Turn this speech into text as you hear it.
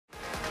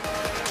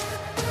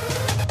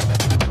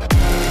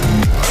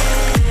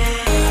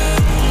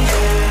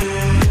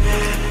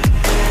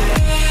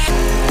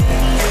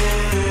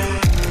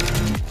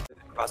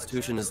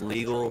prostitution is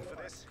legal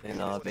in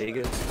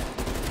Vegas.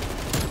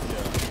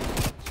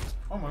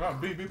 Oh my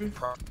god, B.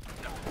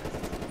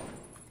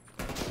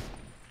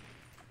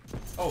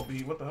 Oh,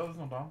 B, what the hell? There's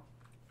no bomb.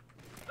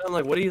 I'm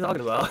like, what are you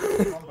talking about?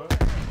 Is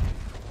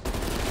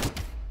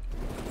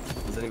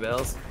anybody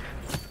else?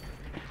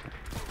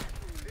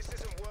 This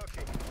isn't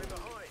working. We're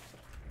behind.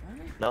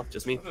 No,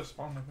 just me. I just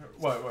spawned up here.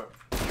 What?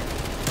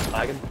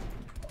 Lagging?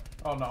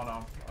 Oh, no,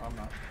 I'm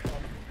not.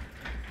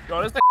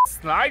 Yo, this thing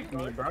sniped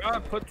me, bro. I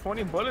put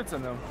 20 bullets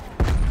in them.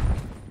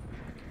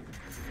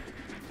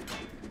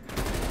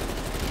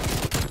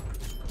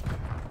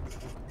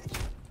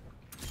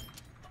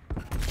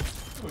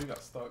 Oh, you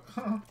got stuck.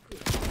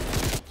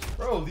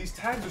 Bro, these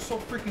tags are so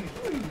freaking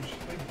huge.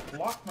 They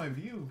block my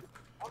view.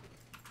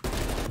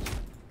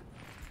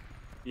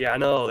 Yeah, I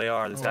know they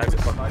are. The tags are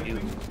fucking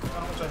huge.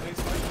 How much I hate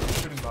sniping and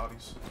shooting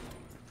bodies.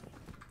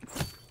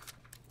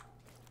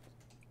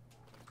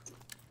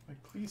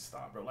 Like, please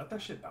stop, bro. Let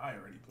that shit die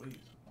already, please.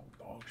 Oh,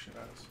 dog shit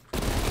ass.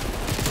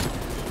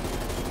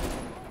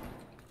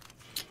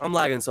 I'm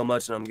lagging so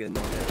much and I'm getting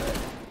on there.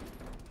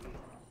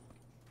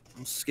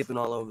 I'm skipping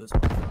all over this.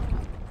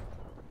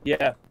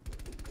 Yeah.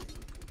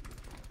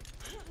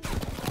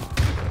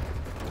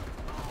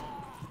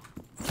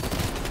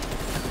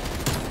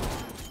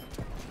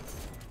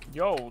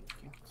 Yo,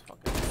 this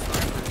fucking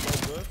sniper is so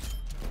good.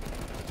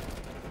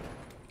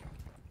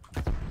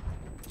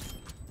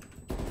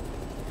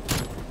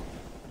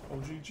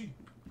 OGG.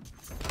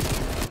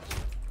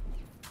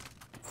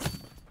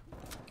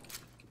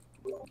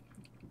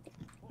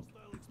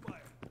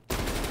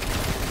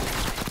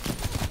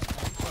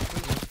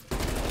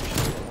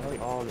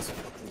 Oh, this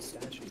fucking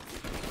statue.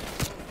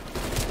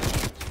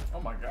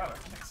 Oh my god, I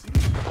can't see.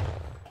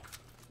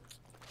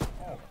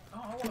 Oh, I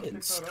want to pick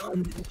that up.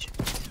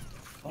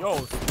 Yo,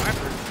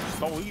 sniper is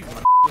so easy,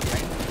 man.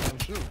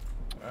 Just shoot.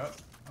 Yeah,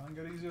 I can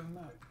get easier than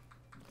that.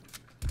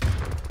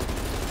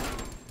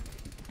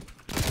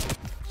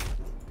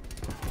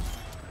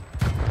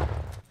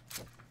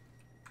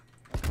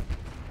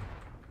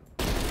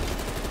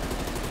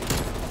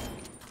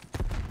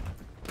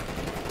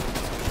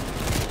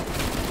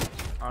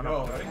 I don't Yo,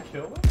 know. I didn't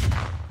kill him?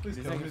 Please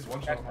kill him, he's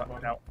one shot my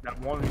body. That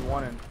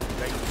 1v1 in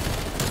Vegas.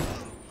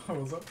 What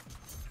was up?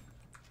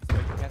 They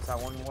can catch that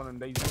 1v1 in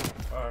Vegas.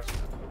 Alright.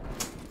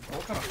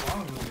 What kind of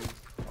spawn was he?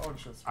 Oh,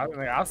 shit.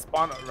 I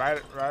spawned right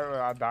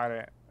where I died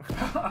at.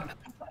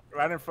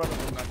 Right in front of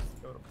him. I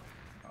just killed him.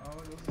 Oh,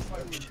 this is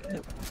like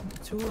Shit.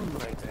 Two of them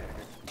right there.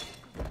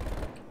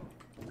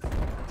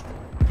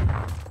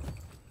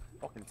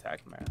 Fucking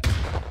tech, man.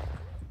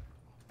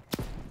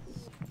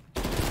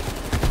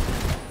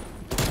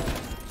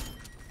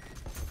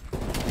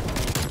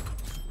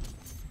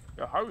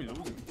 Yo, how are we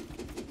losing?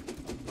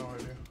 no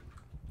idea.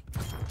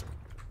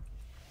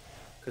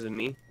 Cause of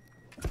me?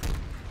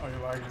 Oh, you're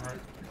lagging, right?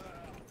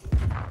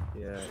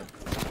 Yeah.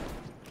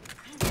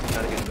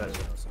 Gotta get better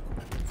though. So.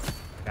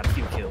 Got a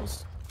few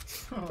kills.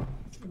 Oh,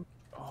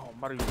 I'm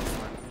about to use this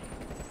one.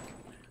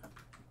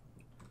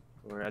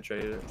 Where I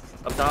traded it.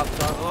 Up top.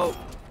 Oh!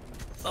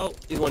 Oh,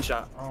 he's one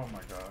shot. Oh my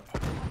god.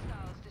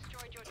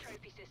 Destroyed your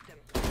trophy system.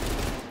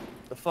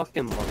 The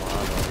fucking Milano.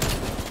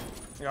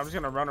 Yeah, I'm just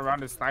gonna run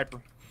around this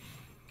sniper.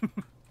 Oh,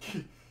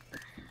 he's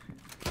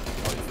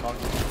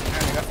talking.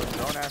 Man, that's a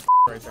drone ass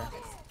right there.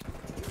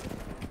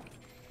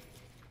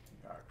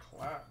 Got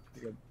clapped.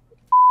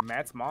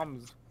 Matt's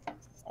mom's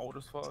old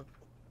as fuck.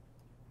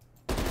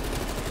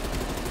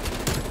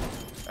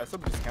 That's a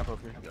just camp up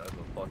here.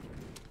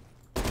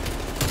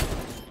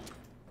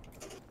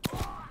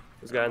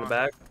 This guy in the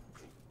back.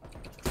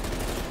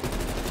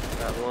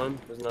 Got one.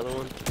 There's another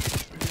one.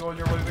 You go on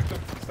your way to the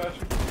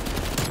statue?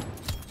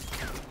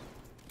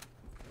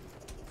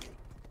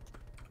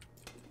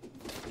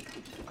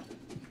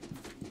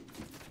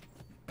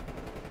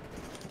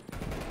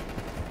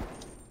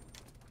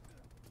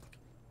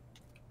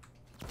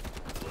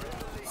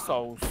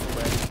 So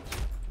sweaty.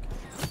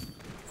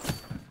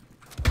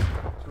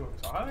 So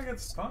how did I get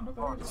stunned? What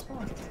the hell just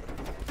spawned?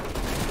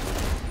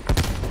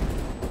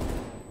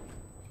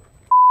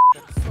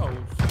 So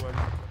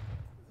sweaty.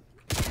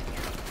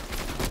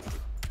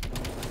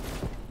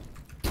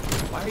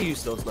 Why are you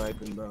still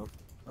sniping, bro?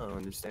 I don't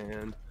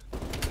understand.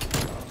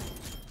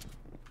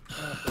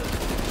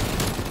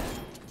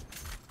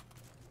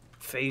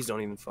 FaZe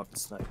don't even fucking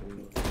snipe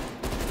anymore.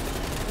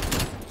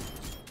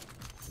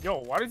 Yo,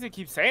 why does he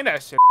keep saying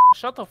that shit?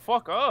 Shut the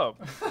fuck up.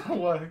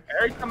 What?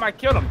 Every time I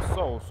kill him,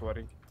 so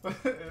sweaty. He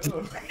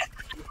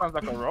sounds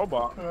like a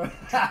robot.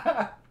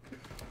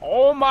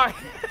 Oh my.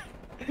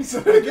 Say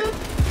it again?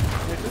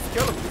 Yeah, just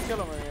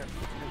kill him, man.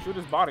 And shoot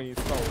his body,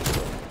 he's so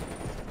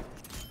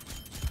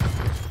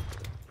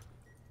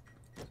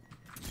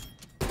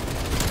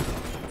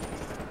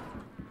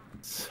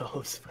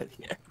So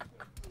sweaty.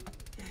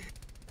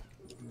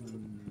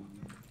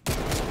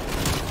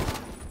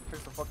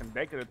 takes a fucking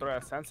decade to throw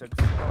that sensor.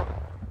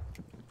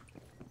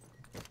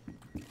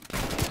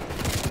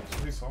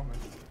 He saw me.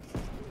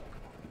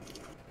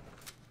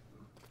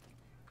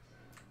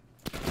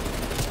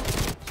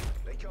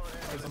 They can't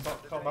There's handle a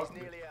it. call The back.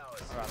 day's nearly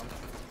ours. I got him.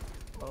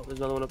 Oh, There's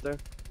another one up there.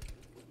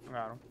 I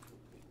got him.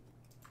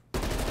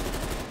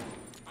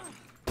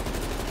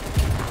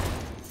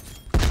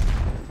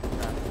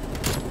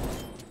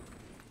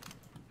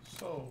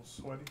 So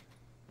sweaty.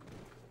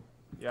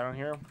 Yeah, I don't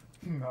hear him.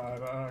 No,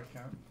 I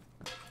can't.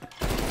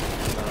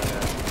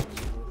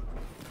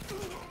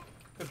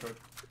 Good try.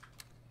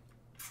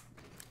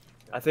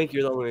 I think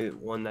you're the only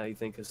one that you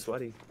think is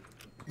sweaty.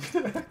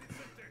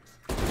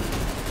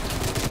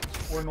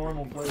 We're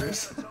normal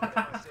players.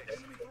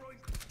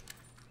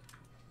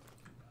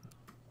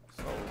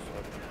 So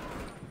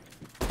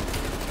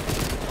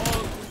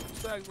oh,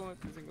 this bag's going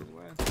to think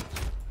away.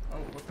 Oh,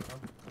 what the hell?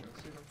 I didn't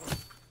see them before.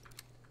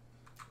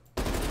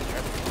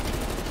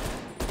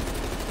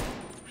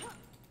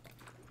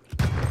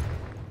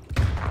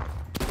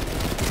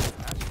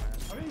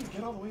 How did you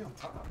get all the way on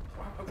top?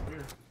 Wow, that's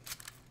weird.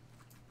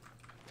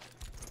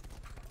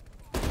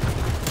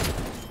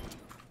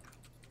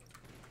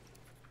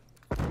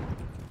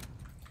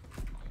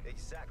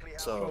 Exactly how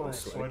So Oh,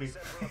 sweaty.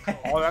 sweaty.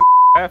 Oh, that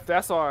F,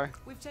 that's why.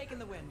 We've taken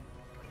the win.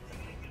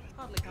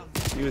 Hardly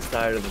comes. He was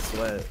tired of the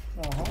sweat.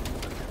 Uh-huh.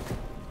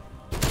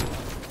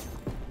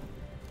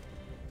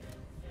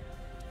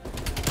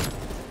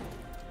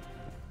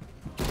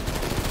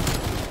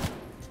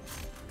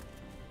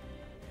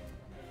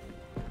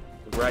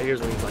 Right here's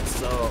when he's like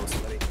so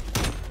sweaty.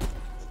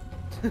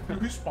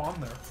 Who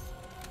spawned there?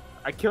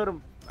 I killed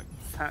him like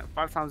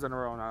 5 times in a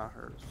row and I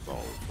heard so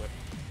sweat.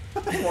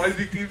 Why does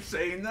he keep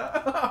saying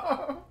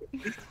that?